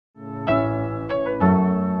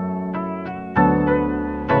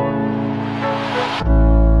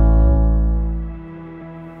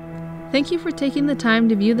Thank you for taking the time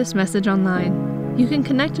to view this message online. You can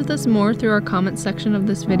connect with us more through our comments section of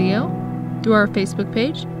this video, through our Facebook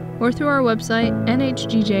page, or through our website,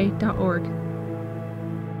 nhgj.org.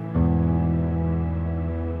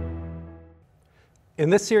 In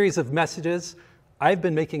this series of messages, I've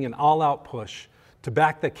been making an all-out push to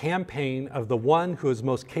back the campaign of the one who is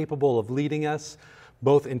most capable of leading us,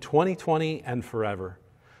 both in 2020 and forever.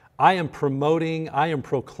 I am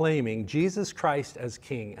proclaiming Jesus Christ as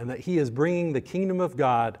King, and that He is bringing the kingdom of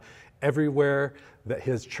God everywhere that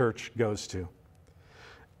His church goes to.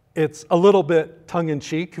 It's a little bit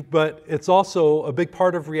tongue-in-cheek, but it's also a big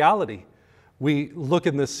part of reality. We look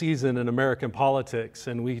in this season in American politics,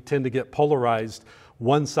 and we tend to get polarized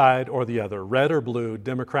one side or the other, red or blue,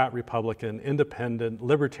 Democrat, Republican, independent,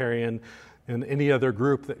 libertarian, and any other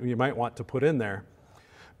group that you might want to put in there.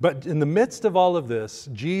 But in the midst of all of this,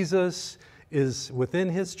 Jesus is within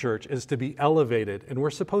His church, is to be elevated, and we're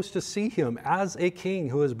supposed to see Him as a king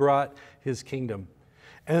who has brought His kingdom,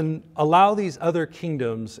 and allow these other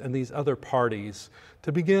kingdoms and these other parties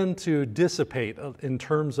to begin to dissipate in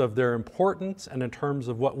terms of their importance and in terms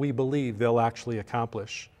of what we believe they'll actually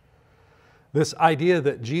accomplish. This idea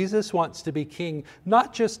that Jesus wants to be king,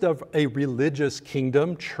 not just of a religious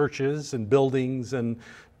kingdom, churches and buildings and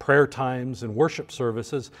prayer times and worship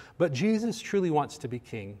services, but Jesus truly wants to be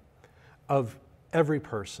king of every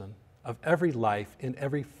person, of every life, in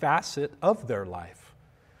every facet of their life.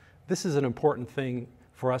 This is an important thing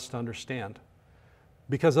for us to understand,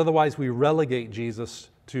 because otherwise we relegate Jesus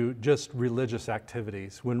to just religious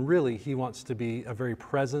activities, when really He wants to be a very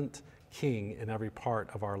present king in every part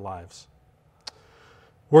of our lives.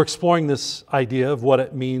 We're exploring this idea of what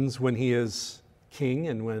it means when He is king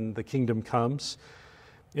and when the kingdom comes.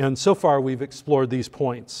 And so far we've explored these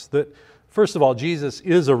points, that first of all, Jesus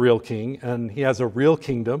is a real king and He has a real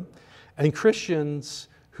kingdom, and Christians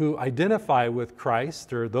who identify with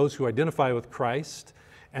Christ, or those who identify with Christ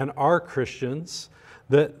and are Christians,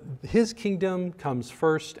 that His kingdom comes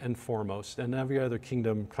first and foremost, and every other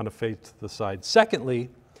kingdom kind of fades to the side. Secondly,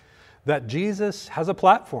 that Jesus has a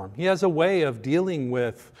platform. He has a way of dealing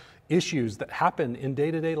with issues that happen in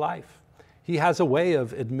day-to-day life. He has a way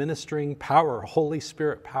of administering power, Holy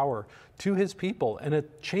Spirit power, to His people, and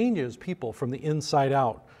it changes people from the inside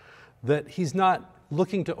out. That He's not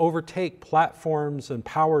looking to overtake platforms and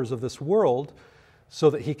powers of this world so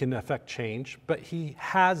that He can affect change, but He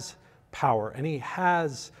has power, and He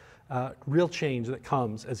has real change that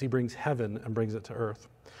comes as He brings heaven and brings it to earth.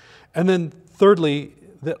 And then thirdly,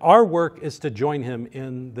 that our work is to join Him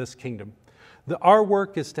in this kingdom. That our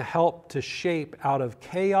work is to help to shape out of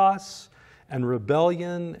chaos and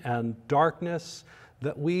rebellion and darkness,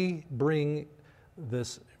 that we bring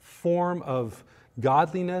this form of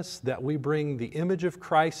godliness, that we bring the image of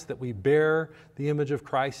Christ, that we bear the image of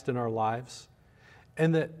Christ in our lives,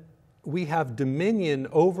 and that we have dominion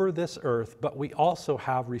over this earth, but we also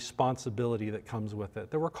have responsibility that comes with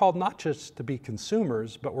it. That we're called not just to be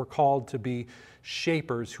consumers, but we're called to be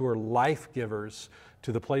shapers who are life givers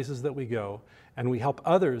to the places that we go, and we help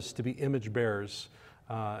others to be image bearers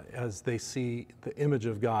as they see the image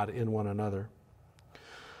of God in one another.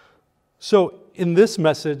 So in this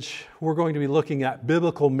message, we're going to be looking at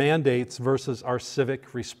biblical mandates versus our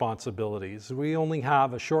civic responsibilities. We only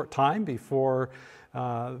have a short time before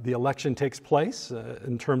the election takes place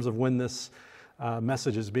in terms of when this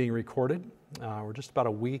message is being recorded. We're just about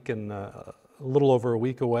a week and a little over a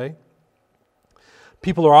week away.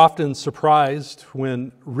 People are often surprised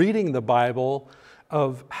when reading the Bible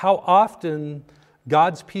of how often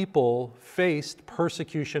God's people faced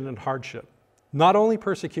persecution and hardship. Not only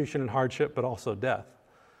persecution and hardship, but also death.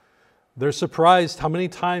 They're surprised how many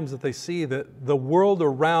times that they see that the world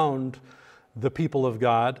around the people of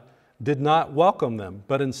God did not welcome them,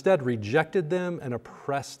 but instead rejected them and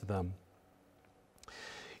oppressed them.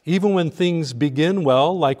 Even when things begin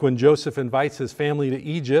well, like when Joseph invites his family to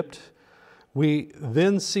Egypt, we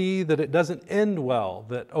then see that it doesn't end well,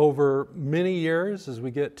 that over many years, as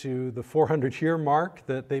we get to the 400-year mark,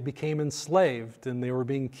 that they became enslaved and they were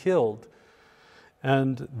being killed.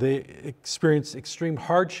 And they experienced extreme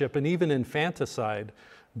hardship and even infanticide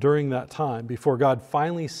during that time before God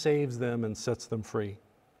finally saves them and sets them free.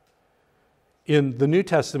 In the New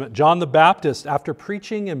Testament, John the Baptist, after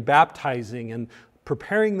preaching and baptizing and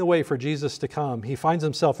preparing the way for Jesus to come, he finds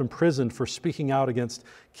himself imprisoned for speaking out against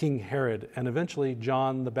King Herod, and eventually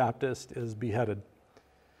John the Baptist is beheaded.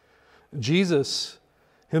 Jesus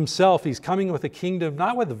himself, He's coming with a kingdom,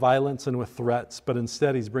 not with violence and with threats, but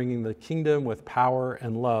instead He's bringing the kingdom with power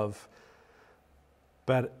and love.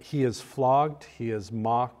 But He is flogged, He is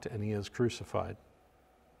mocked, and He is crucified.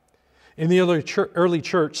 In the early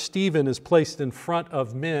church, Stephen is placed in front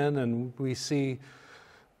of men, and we see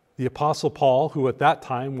the Apostle Paul, who at that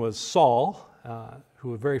time was Saul, who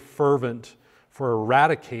was very fervent for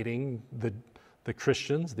eradicating the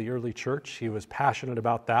Christians, the early church. He was passionate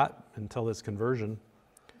about that until his conversion.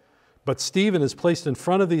 But Stephen is placed in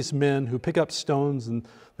front of these men who pick up stones and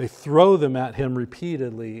they throw them at him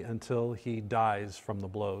repeatedly until he dies from the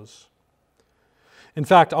blows. In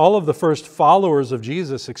fact, all of the first followers of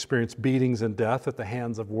Jesus experienced beatings and death at the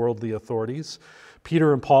hands of worldly authorities.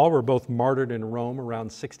 Peter and Paul were both martyred in Rome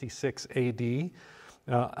around 66 AD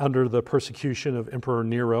under the persecution of Emperor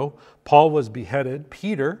Nero. Paul was beheaded.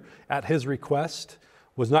 Peter, at his request,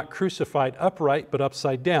 was not crucified upright but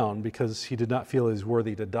upside down because he did not feel he was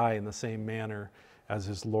worthy to die in the same manner as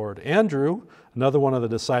his Lord. Andrew, another one of the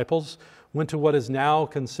disciples, went to what is now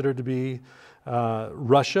considered to be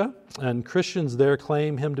Russia, and Christians there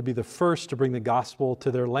claim him to be the first to bring the gospel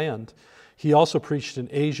to their land. He also preached in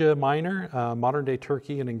Asia Minor, modern-day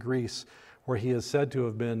Turkey, and in Greece, where he is said to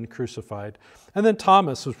have been crucified. And then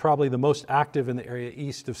Thomas was probably the most active in the area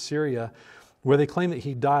east of Syria, where they claim that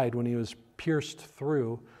he died when he was pierced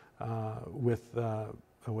through with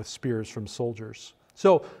spears from soldiers.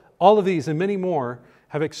 So all of these and many more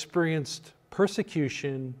have experienced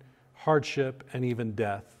persecution, hardship, and even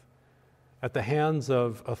death at the hands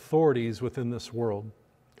of authorities within this world.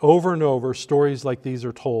 Over and over, stories like these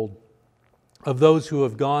are told of those who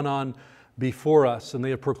have gone on before us and they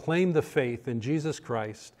have proclaimed the faith in Jesus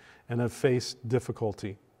Christ and have faced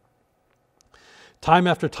difficulty. Time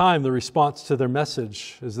after time, the response to their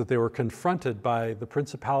message is that they were confronted by the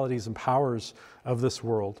principalities and powers of this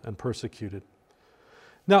world and persecuted.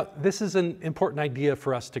 Now, this is an important idea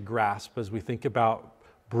for us to grasp as we think about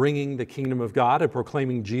bringing the kingdom of God and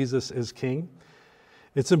proclaiming Jesus as King.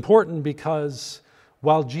 It's important because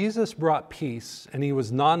while Jesus brought peace and he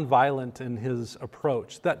was nonviolent in his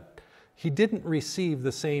approach, that he didn't receive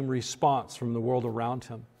the same response from the world around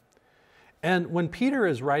him. And when Peter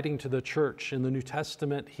is writing to the church in the New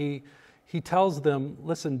Testament, he tells them,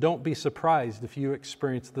 listen, don't be surprised if you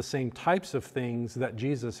experience the same types of things that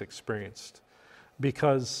Jesus experienced,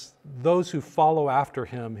 because those who follow after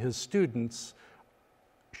him, his students,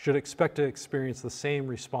 should expect to experience the same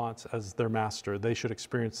response as their master. They should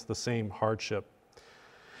experience the same hardship.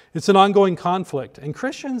 It's an ongoing conflict, and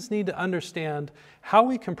Christians need to understand how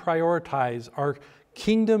we can prioritize our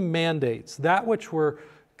kingdom mandates, that which we're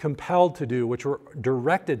compelled to do, which we're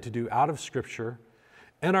directed to do out of Scripture,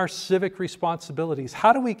 and our civic responsibilities.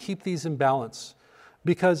 How do we keep these in balance?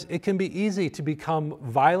 Because it can be easy to become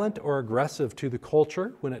violent or aggressive to the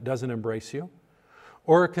culture when it doesn't embrace you,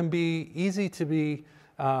 or it can be easy to be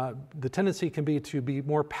the tendency can be to be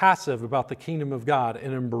more passive about the kingdom of God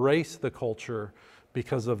and embrace the culture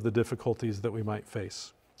because of the difficulties that we might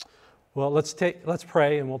face. Well, let's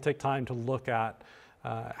pray, and we'll take time to look at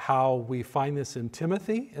how we find this in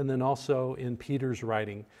Timothy and then also in Peter's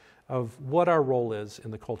writing of what our role is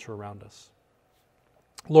in the culture around us.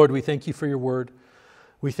 Lord, we thank you for your word.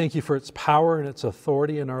 We thank you for its power and its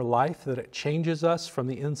authority in our life, that it changes us from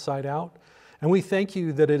the inside out. And we thank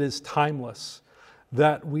you that it is timeless,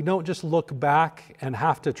 that we don't just look back and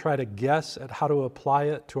have to try to guess at how to apply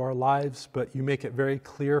it to our lives, but you make it very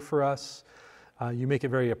clear for us, you make it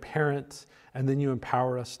very apparent, and then you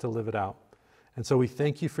empower us to live it out. And so we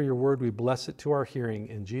thank you for your word. We bless it to our hearing.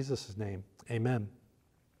 In Jesus' name, amen.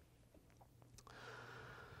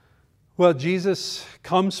 Well, Jesus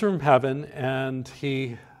comes from heaven and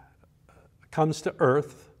he comes to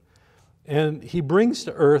earth, and he brings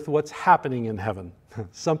to earth what's happening in heaven,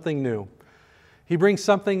 something new. He brings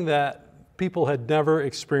something that people had never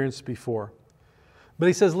experienced before. But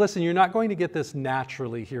he says, listen, you're not going to get this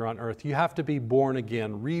naturally here on earth. You have to be born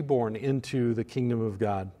again, reborn into the kingdom of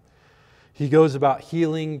God. He goes about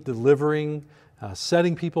healing, delivering,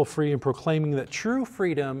 setting people free, and proclaiming that true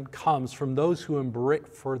freedom comes from those who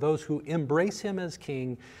embrace him as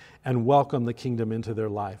king and welcome the kingdom into their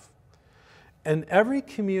life. And every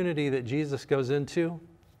community that Jesus goes into,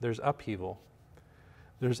 there's upheaval.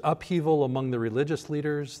 There's upheaval among the religious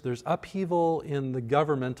leaders. There's upheaval in the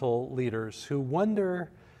governmental leaders who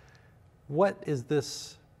wonder, what is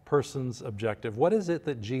this person's objective? What is it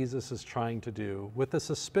that Jesus is trying to do, with a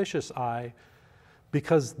suspicious eye,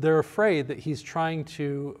 because they're afraid that he's trying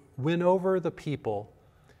to win over the people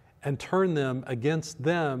and turn them against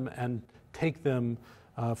them and take them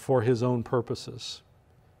for his own purposes.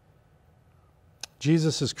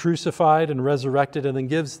 Jesus is crucified and resurrected and then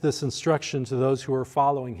gives this instruction to those who are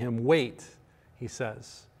following him. Wait, he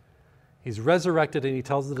says. He's resurrected and he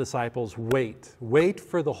tells the disciples, wait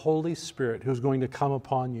for the Holy Spirit who's going to come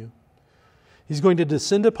upon you. He's going to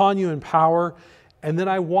descend upon you in power, and then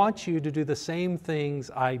I want you to do the same things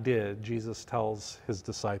I did, Jesus tells his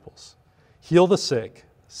disciples. Heal the sick,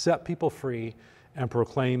 set people free, and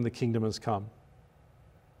proclaim the kingdom has come.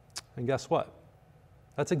 And guess what?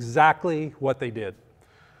 That's exactly what they did.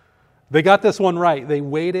 They got this one right. They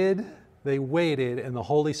waited, and the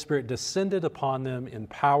Holy Spirit descended upon them in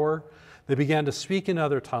power. They began to speak in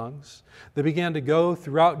other tongues. They began to go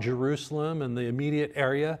throughout Jerusalem and the immediate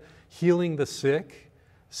area, healing the sick,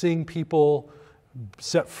 seeing people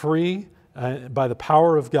set free by the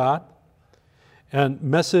power of God. And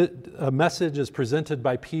a message is presented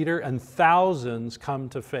by Peter, and thousands come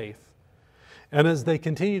to faith. And as they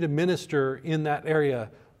continue to minister in that area,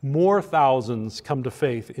 more thousands come to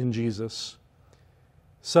faith in Jesus.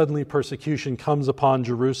 Suddenly persecution comes upon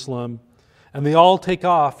Jerusalem, and they all take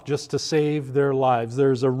off just to save their lives.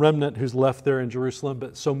 There's a remnant who's left there in Jerusalem,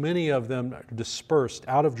 but so many of them are dispersed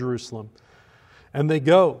out of Jerusalem. And they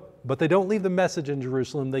go, but they don't leave the message in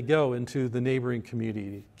Jerusalem. They go into the neighboring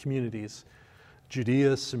communities,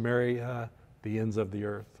 Judea, Samaria, the ends of the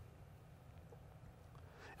earth.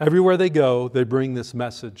 Everywhere they go, they bring this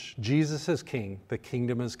message. Jesus is King. The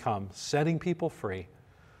kingdom has come, setting people free,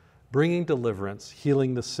 bringing deliverance,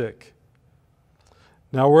 healing the sick.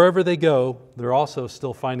 Now, wherever they go, they're also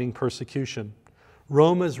still finding persecution.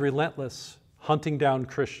 Rome is relentless, hunting down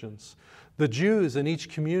Christians. The Jews in each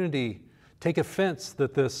community take offense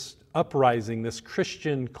that this uprising, this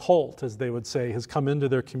Christian cult, as they would say, has come into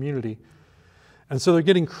their community. And so they're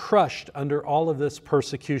getting crushed under all of this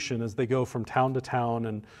persecution as they go from town to town,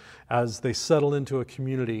 and as they settle into a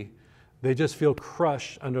community, they just feel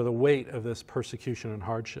crushed under the weight of this persecution and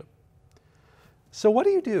hardship. So what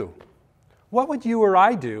do? What would you or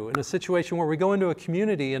I do in a situation where we go into a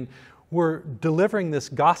community and we're delivering this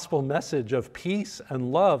gospel message of peace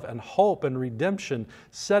and love and hope and redemption,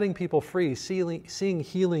 setting people free, seeing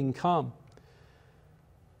healing come?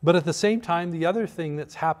 But at the same time, the other thing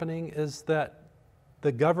that's happening is that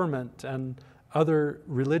the government and other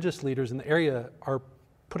religious leaders in the area are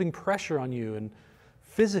putting pressure on you and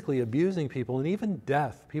physically abusing people, and even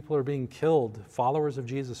death. People are being killed. Followers of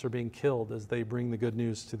Jesus are being killed as they bring the good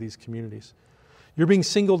news to these communities. You're being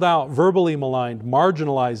singled out, verbally maligned,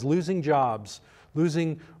 marginalized, losing jobs,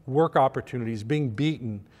 losing work opportunities, being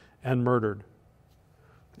beaten and murdered.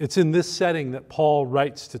 It's in this setting that Paul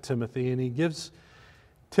writes to Timothy, and he gives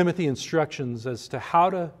Timothy instructions as to how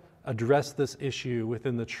to address this issue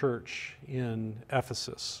within the church in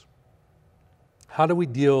Ephesus. How do we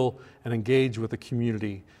deal and engage with the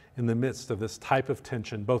community in the midst of this type of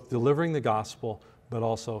tension, both delivering the gospel but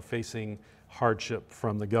also facing hardship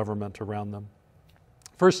from the government around them?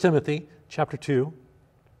 1 Timothy chapter 2,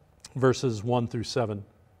 verses 1 through 7.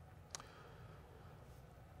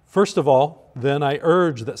 First of all, then I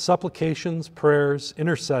urge that supplications, prayers,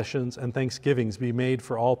 intercessions, and thanksgivings be made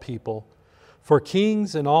for all people, for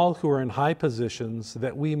kings and all who are in high positions,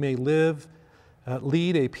 that we may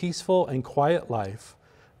lead a peaceful and quiet life,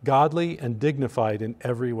 godly and dignified in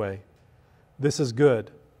every way. This is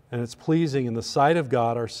good, and it's pleasing in the sight of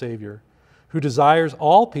God our Savior, who desires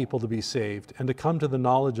all people to be saved and to come to the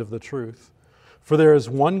knowledge of the truth. For there is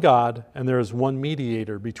one God, and there is one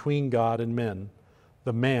mediator between God and men,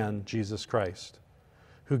 the man Jesus Christ,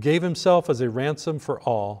 who gave himself as a ransom for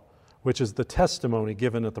all, which is the testimony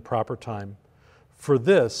given at the proper time. For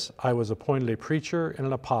this I was appointed a preacher and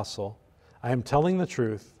an apostle. I am telling the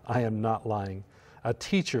truth, I am not lying, a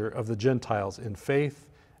teacher of the Gentiles in faith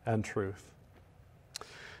and truth.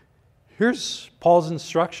 Here's Paul's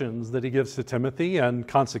instructions that he gives to Timothy and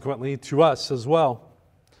consequently to us as well.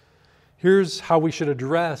 Here's how we should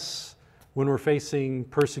address when we're facing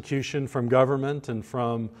persecution from government and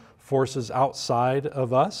from forces outside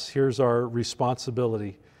of us. Here's our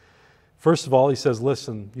responsibility. First of all, he says,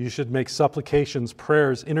 listen, you should make supplications,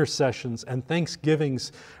 prayers, intercessions, and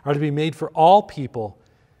thanksgivings are to be made for all people.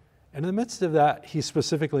 And in the midst of that, he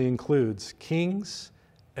specifically includes kings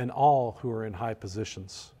and all who are in high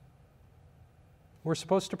positions. We're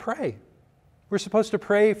supposed to pray. We're supposed to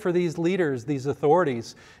pray for these leaders, these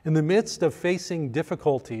authorities. In the midst of facing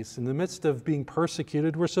difficulties, in the midst of being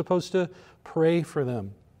persecuted, we're supposed to pray for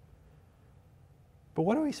them. But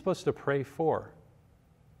what are we supposed to pray for?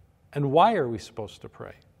 And why are we supposed to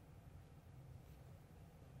pray?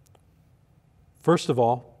 First of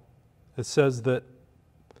all, it says that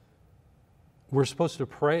we're supposed to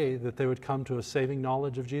pray that they would come to a saving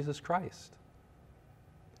knowledge of Jesus Christ.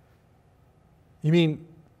 You mean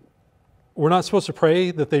we're not supposed to pray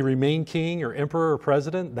that they remain king or emperor or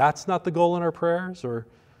president? That's not the goal in our prayers? Or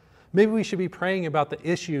maybe we should be praying about the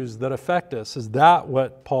issues that affect us. Is that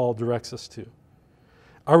what Paul directs us to?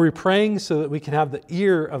 Are we praying so that we can have the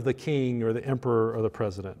ear of the king or the emperor or the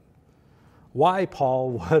president? Why,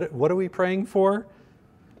 Paul? What are we praying for?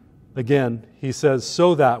 Again, he says,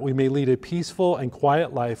 so that we may lead a peaceful and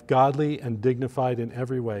quiet life, godly and dignified in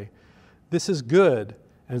every way. This is good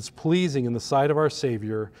and it's pleasing in the sight of our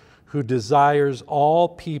Savior, who desires all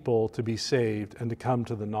people to be saved and to come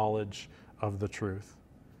to the knowledge of the truth.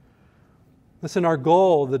 Listen, our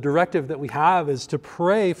goal, the directive that we have, is to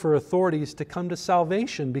pray for authorities to come to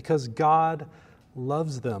salvation because God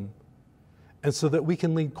loves them, and so that we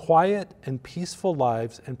can lead quiet and peaceful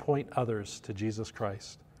lives and point others to Jesus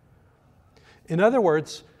Christ. In other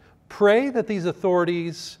words, pray that these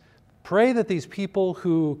authorities, pray that these people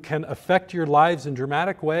who can affect your lives in a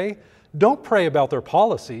dramatic way, don't pray about their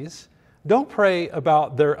policies. Don't pray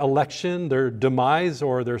about their election, their demise,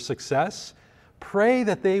 or their success. Pray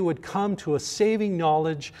that they would come to a saving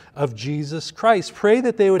knowledge of Jesus Christ. Pray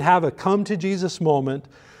that they would have a come to Jesus moment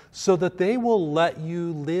so that they will let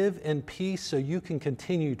you live in peace so you can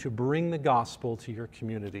continue to bring the gospel to your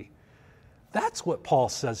community. That's what Paul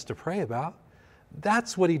says to pray about.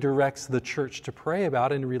 That's what he directs the church to pray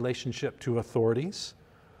about in relationship to authorities.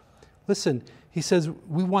 Listen, he says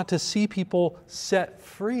we want to see people set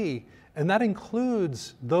free, and that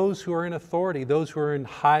includes those who are in authority, those who are in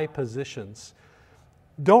high positions.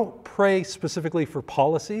 Don't pray specifically for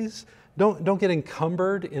policies. Don't get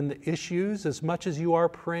encumbered in the issues as much as you are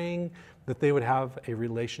praying that they would have a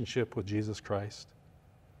relationship with Jesus Christ.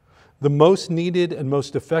 The most needed and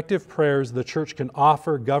most effective prayers the church can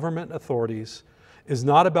offer government authorities is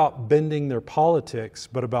not about bending their politics,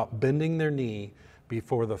 but about bending their knee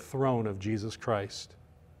before the throne of Jesus Christ.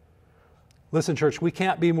 Listen, church, we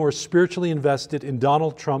can't be more spiritually invested in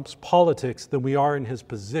Donald Trump's politics than we are in his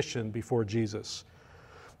position before Jesus.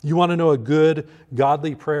 You want to know a good,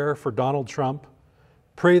 godly prayer for Donald Trump?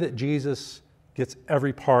 Pray that Jesus gets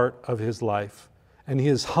every part of his life, and he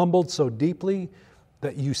is humbled so deeply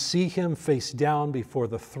that you see him face down before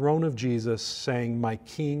the throne of Jesus saying, "My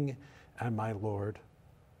King and my Lord."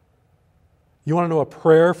 You want to know a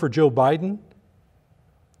prayer for Joe Biden?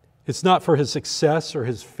 It's not for his success or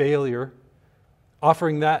his failure.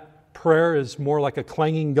 Offering that prayer is more like a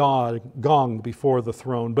clanging gong before the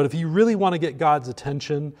throne. But if you really want to get God's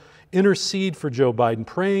attention, intercede for Joe Biden,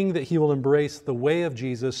 praying that he will embrace the way of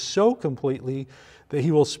Jesus so completely that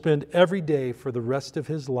he will spend every day for the rest of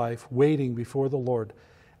his life waiting before the Lord,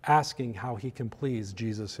 asking how he can please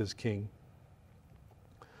Jesus, his King.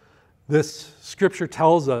 This scripture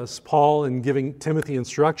tells us, Paul, in giving Timothy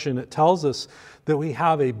instruction, it tells us that we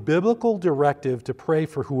have a biblical directive to pray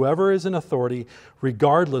for whoever is in authority,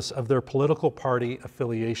 regardless of their political party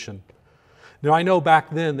affiliation. Now, I know back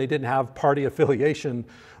then they didn't have party affiliation,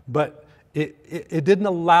 but it didn't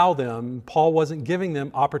allow them, Paul wasn't giving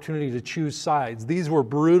them opportunity to choose sides. These were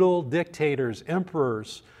brutal dictators,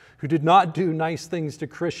 emperors, who did not do nice things to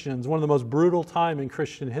Christians, one of the most brutal time in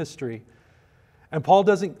Christian history. And Paul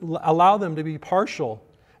doesn't allow them to be partial,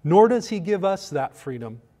 nor does he give us that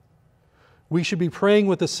freedom. We should be praying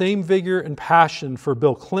with the same vigor and passion for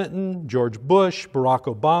Bill Clinton, George Bush,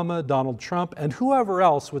 Barack Obama, Donald Trump, and whoever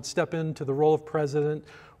else would step into the role of president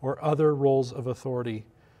or other roles of authority.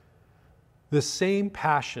 This same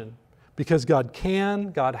passion, because God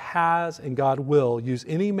can, God has, and God will use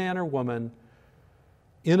any man or woman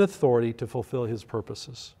in authority to fulfill his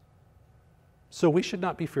purposes. So we should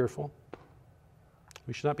not be fearful.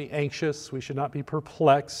 We should not be anxious. We should not be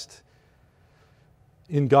perplexed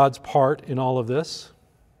in God's part in all of this.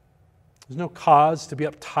 There's no cause to be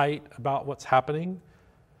uptight about what's happening.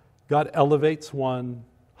 God elevates one,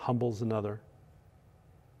 humbles another.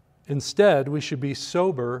 Instead, we should be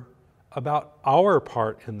sober about our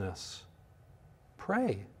part in this.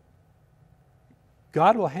 Pray.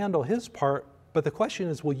 God will handle his part, but the question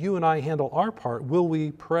is, will you and I handle our part? Will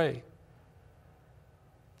we pray?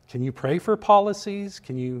 Can you pray for policies?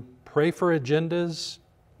 Can you pray for agendas?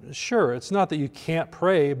 Sure, it's not that you can't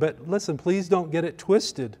pray, but listen, please don't get it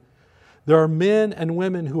twisted. There are men and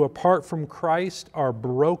women who, apart from Christ, are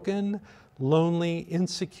broken, lonely,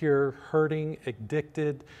 insecure, hurting,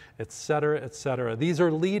 addicted, etc., etc. These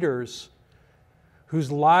are leaders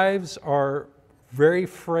whose lives are very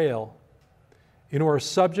frail and who are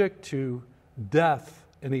subject to death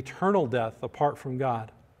and eternal death apart from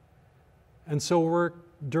God. And so we're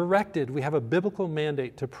directed, we have a biblical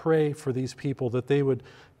mandate to pray for these people that they would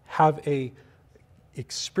have a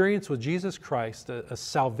experience with Jesus Christ, a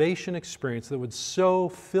salvation experience that would so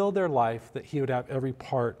fill their life that he would have every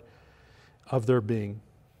part of their being.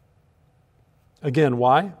 Again,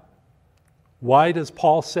 why? Why does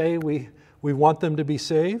Paul say we want them to be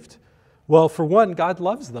saved? Well, for one, God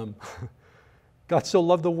loves them. God so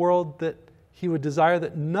loved the world that he would desire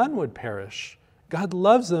that none would perish. God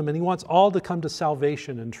loves them and he wants all to come to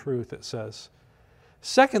salvation and truth, it says.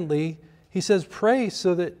 Secondly, he says, pray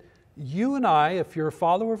so that you and I, if you're a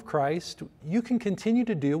follower of Christ, you can continue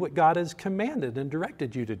to do what God has commanded and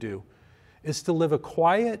directed you to do, is to live a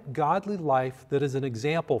quiet, godly life that is an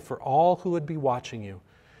example for all who would be watching you.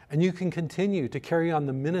 And you can continue to carry on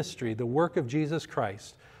the ministry, the work of Jesus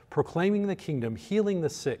Christ, proclaiming the kingdom, healing the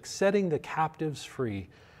sick, setting the captives free.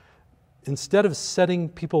 Instead of setting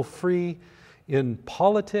people free in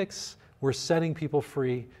politics, we're setting people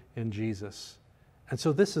free in Jesus. And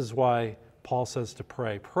so this is why Paul says to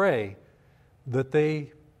pray. Pray that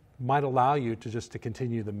they might allow you to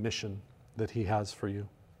continue the mission that he has for you.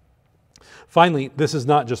 Finally, this is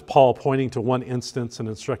not just Paul pointing to one instance and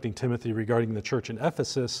instructing Timothy regarding the church in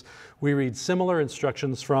Ephesus. We read similar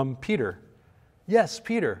instructions from Peter. Yes,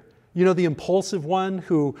 Peter. You know, the impulsive one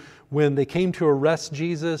who, when they came to arrest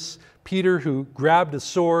Jesus, Peter who grabbed a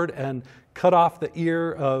sword and cut off the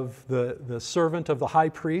ear of the servant of the high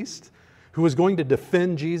priest, who was going to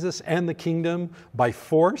defend Jesus and the kingdom by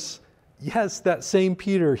force. Yes, that same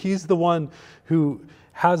Peter, he's the one who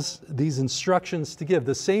has these instructions to give.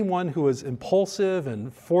 The same one who was impulsive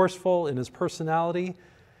and forceful in his personality.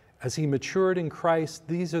 As he matured in Christ,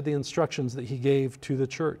 these are the instructions that he gave to the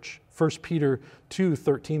church. 1 Peter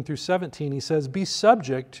 2:13 through 17, he says, "Be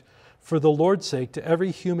subject for the Lord's sake to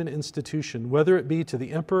every human institution, whether it be to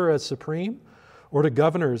the emperor as supreme, or to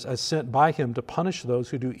governors as sent by him to punish those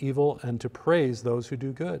who do evil and to praise those who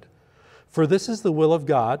do good. For this is the will of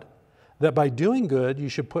God, that by doing good you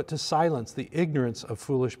should put to silence the ignorance of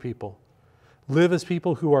foolish people. Live as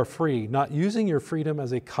people who are free, not using your freedom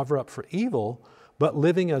as a cover-up for evil, but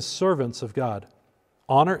living as servants of God.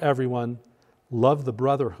 Honor everyone, love the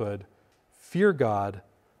brotherhood, fear God,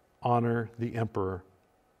 honor the emperor."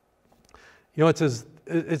 You know, it's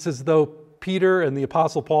as though Peter and the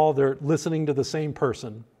Apostle Paul, they're listening to the same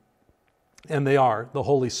person. And they are, the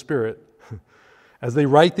Holy Spirit. As they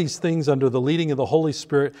write these things under the leading of the Holy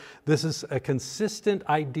Spirit, this is a consistent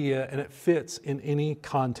idea and it fits in any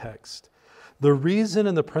context. The reason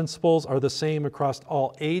and the principles are the same across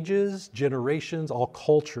all ages, generations, all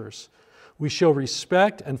cultures. We show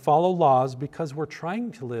respect and follow laws because we're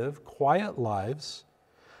trying to live quiet lives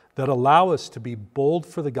that allow us to be bold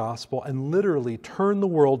for the gospel and literally turn the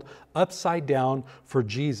world upside down for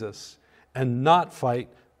Jesus and not fight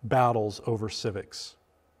battles over civics.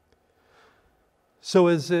 So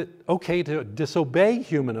is it okay to disobey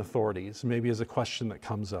human authorities? Maybe is a question that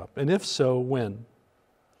comes up. And if so, when?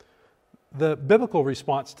 The biblical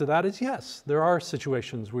response to that is yes. There are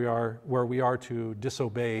situations where we are to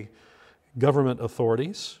disobey government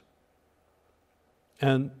authorities.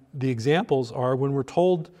 And the examples are when we're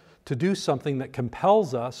told to do something that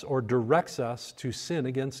compels us or directs us to sin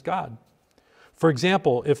against God. For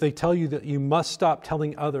example, if they tell you that you must stop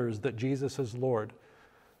telling others that Jesus is Lord,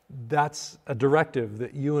 that's a directive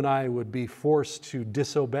that you and I would be forced to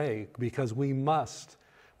disobey because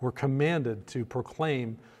we're commanded to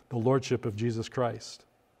proclaim the Lordship of Jesus Christ.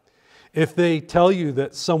 If they tell you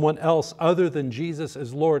that someone else other than Jesus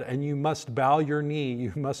is Lord and you must bow your knee,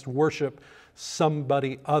 you must worship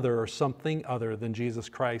somebody other or something other than Jesus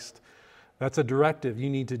Christ, that's a directive you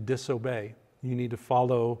need to disobey. You need to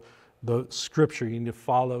follow the Scripture. You need to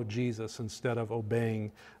follow Jesus instead of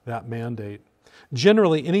obeying that mandate.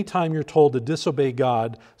 Generally, anytime you're told to disobey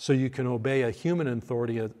God so you can obey a human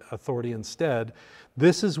authority instead,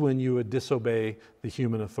 this is when you would disobey the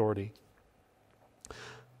human authority.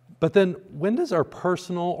 But then, when does our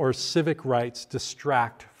personal or civic rights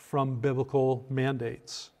distract from biblical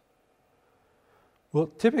mandates? Well,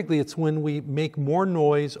 typically it's when we make more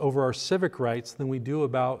noise over our civic rights than we do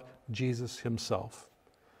about Jesus himself.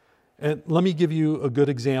 And let me give you a good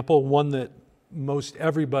example, one that most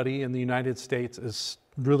everybody in the United States is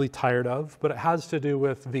really tired of, but it has to do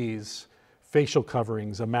with these facial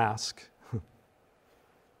coverings, a mask.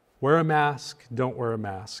 Wear a mask, don't wear a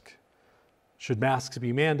mask. Should masks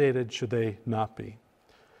be mandated? Should they not be?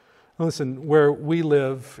 Listen, where we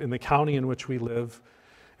live, in the county in which we live,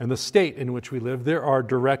 and the state in which we live, there are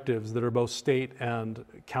directives that are both state and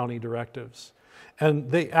county directives. And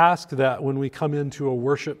they ask that when we come into a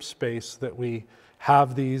worship space that we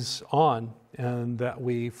have these on and that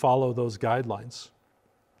we follow those guidelines.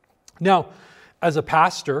 Now, as a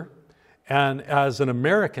pastor and as an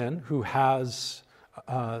American who has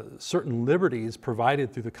certain liberties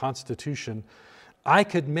provided through the Constitution, I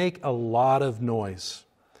could make a lot of noise.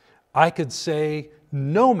 I could say,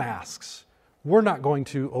 no masks. We're not going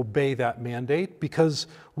to obey that mandate because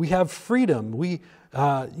we have freedom. We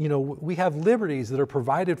We have liberties that are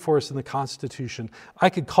provided for us in the Constitution. I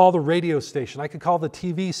could call the radio station. I could call the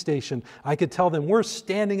TV station. I could tell them we're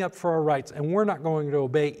standing up for our rights and we're not going to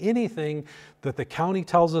obey anything that the county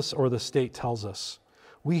tells us or the state tells us.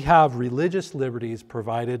 We have religious liberties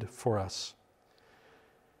provided for us.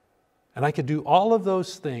 And I could do all of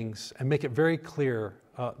those things and make it very clear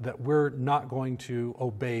that we're not going to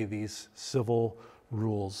obey these civil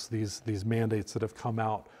rules, these mandates that have come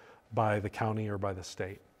out by the county or by the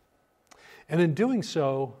state. And in doing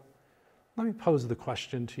so, let me pose the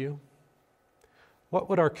question to you. What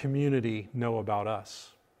would our community know about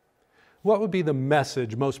us? What would be the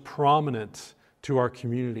message most prominent to our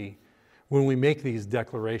community when we make these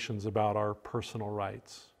declarations about our personal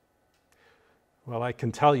rights? Well, I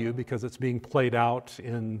can tell you because it's being played out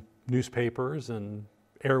in newspapers and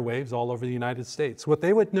airwaves all over the United States. What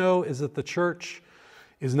they would know is that the church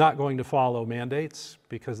is not going to follow mandates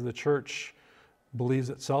because the church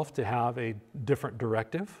believes itself to have a different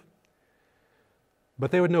directive.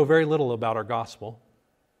 But they would know very little about our gospel.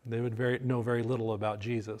 They would know very little about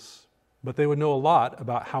Jesus. But they would know a lot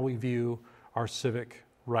about how we view our civic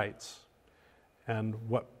rights and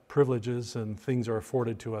what privileges and things are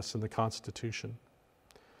afforded to us in the Constitution.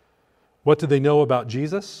 What do they know about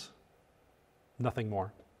Jesus? Nothing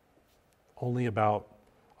more. Only about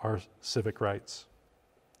our civic rights.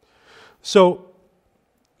 So,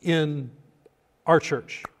 in our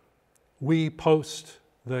church, we post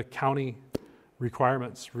the county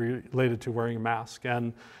requirements related to wearing a mask.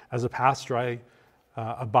 And as a pastor, I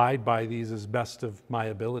abide by these as best of my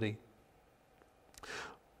ability.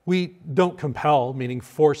 We don't compel, meaning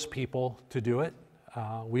force people to do it.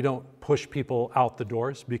 We don't push people out the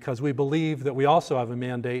doors because we believe that we also have a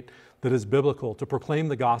mandate that is biblical to proclaim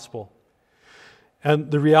the gospel.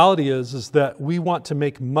 And the reality is that we want to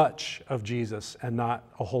make much of Jesus and not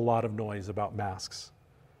a whole lot of noise about masks.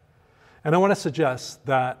 And I want to suggest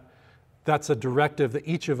that that's a directive that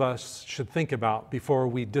each of us should think about before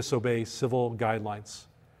we disobey civil guidelines.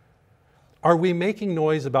 Are we making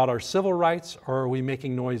noise about our civil rights or are we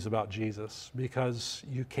making noise about Jesus? Because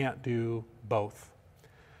you can't do both.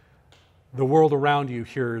 The world around you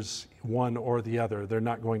hears one or the other. They're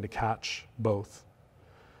not going to catch both.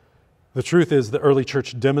 The truth is the early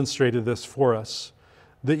church demonstrated this for us,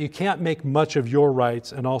 that you can't make much of your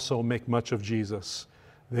rights and also make much of Jesus.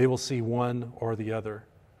 They will see one or the other.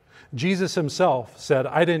 Jesus himself said,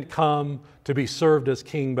 I didn't come to be served as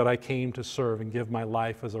king, but I came to serve and give my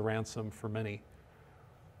life as a ransom for many.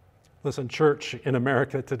 Listen, church in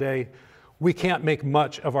America today, we can't make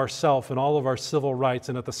much of ourselves and all of our civil rights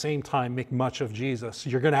and at the same time make much of Jesus.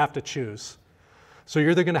 You're going to have to choose. So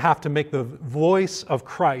you're either going to have to make the voice of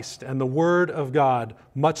Christ and the Word of God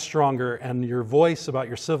much stronger and your voice about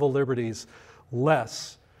your civil liberties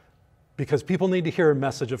less, because people need to hear a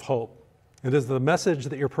message of hope. It is the message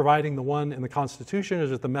that you're providing, the one in the Constitution, or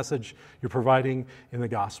is it the message you're providing in the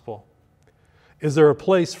gospel? Is there a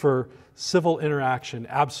place for civil interaction?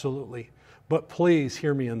 Absolutely. But please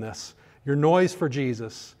hear me in this. Your noise for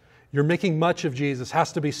Jesus, you're making much of Jesus,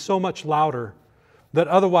 has to be so much louder that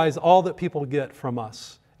otherwise all that people get from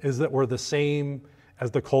us is that we're the same as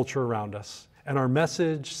the culture around us. And our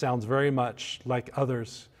message sounds very much like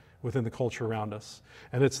others within the culture around us.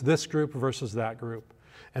 And it's this group versus that group.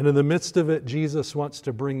 And in the midst of it, Jesus wants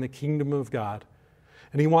to bring the kingdom of God.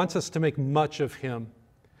 And he wants us to make much of him.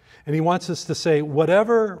 And he wants us to say,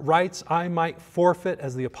 whatever rights I might forfeit,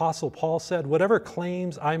 as the Apostle Paul said, whatever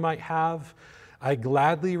claims I might have, I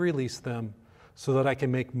gladly release them so that I can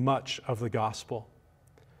make much of the gospel.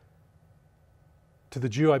 To the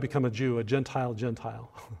Jew, I become a Jew, a Gentile, Gentile.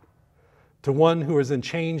 To one who is in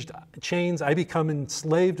chains, I become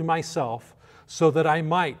enslaved myself so that I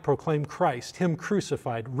might proclaim Christ, him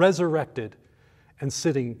crucified, resurrected, and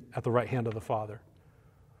sitting at the right hand of the Father.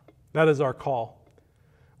 That is our call.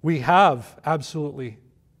 We have absolutely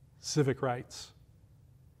civic rights,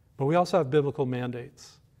 but we also have biblical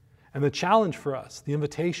mandates. And the challenge for us, the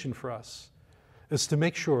invitation for us, is to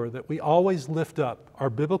make sure that we always lift up our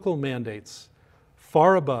biblical mandates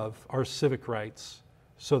far above our civic rights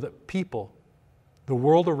so that people, the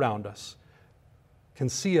world around us, can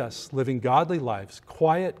see us living godly lives,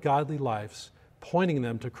 quiet godly lives, pointing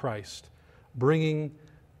them to Christ, bringing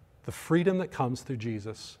the freedom that comes through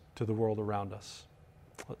Jesus to the world around us.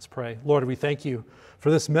 Let's pray. Lord, we thank you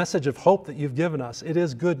for this message of hope that you've given us. It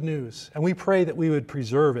is good news, and we pray that we would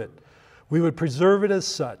preserve it. We would preserve it as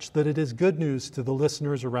such that it is good news to the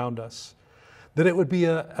listeners around us, that it would be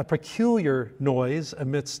a peculiar noise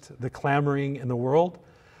amidst the clamoring in the world,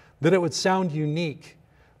 that it would sound unique,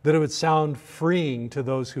 that it would sound freeing to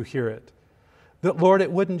those who hear it, That, Lord,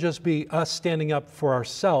 it wouldn't just be us standing up for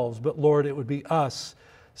ourselves, but, Lord, it would be us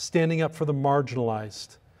standing up for the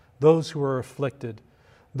marginalized, those who are afflicted,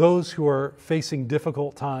 those who are facing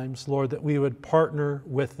difficult times, Lord, that we would partner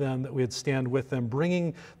with them, that we would stand with them,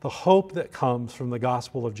 bringing the hope that comes from the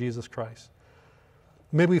gospel of Jesus Christ.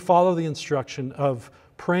 May we follow the instruction of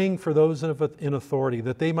praying for those in authority,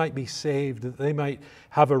 that they might be saved, that they might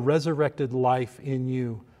have a resurrected life in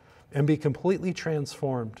you and be completely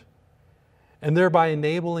transformed, and thereby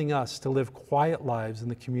enabling us to live quiet lives in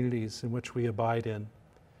the communities in which we abide in.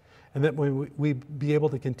 And that we be able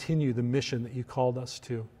to continue the mission that you called us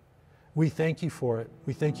to. We thank you for it.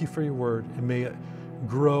 We thank you for your word, and may it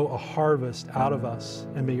grow a harvest out of us,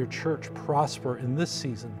 and may your church prosper in this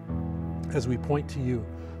season as we point to you,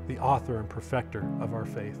 the author and perfecter of our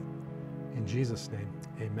faith. In Jesus' name,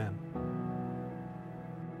 amen.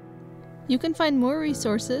 You can find more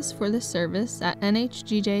resources for this service at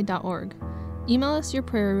nhgj.org. Email us your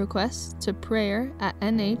prayer requests to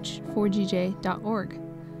prayer@nh4gj.org.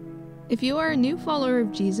 If you are a new follower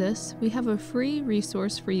of Jesus, we have a free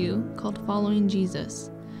resource for you called Following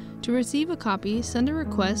Jesus. To receive a copy, send a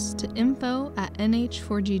request to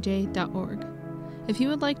info@nh4gj.org. If you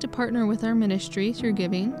would like to partner with our ministry through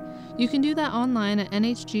giving, you can do that online at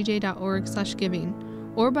nhgj.org/giving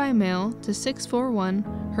or by mail to 641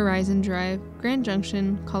 Horizon Drive, Grand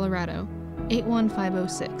Junction, Colorado,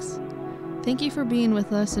 81506. Thank you for being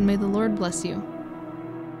with us, and may the Lord bless you.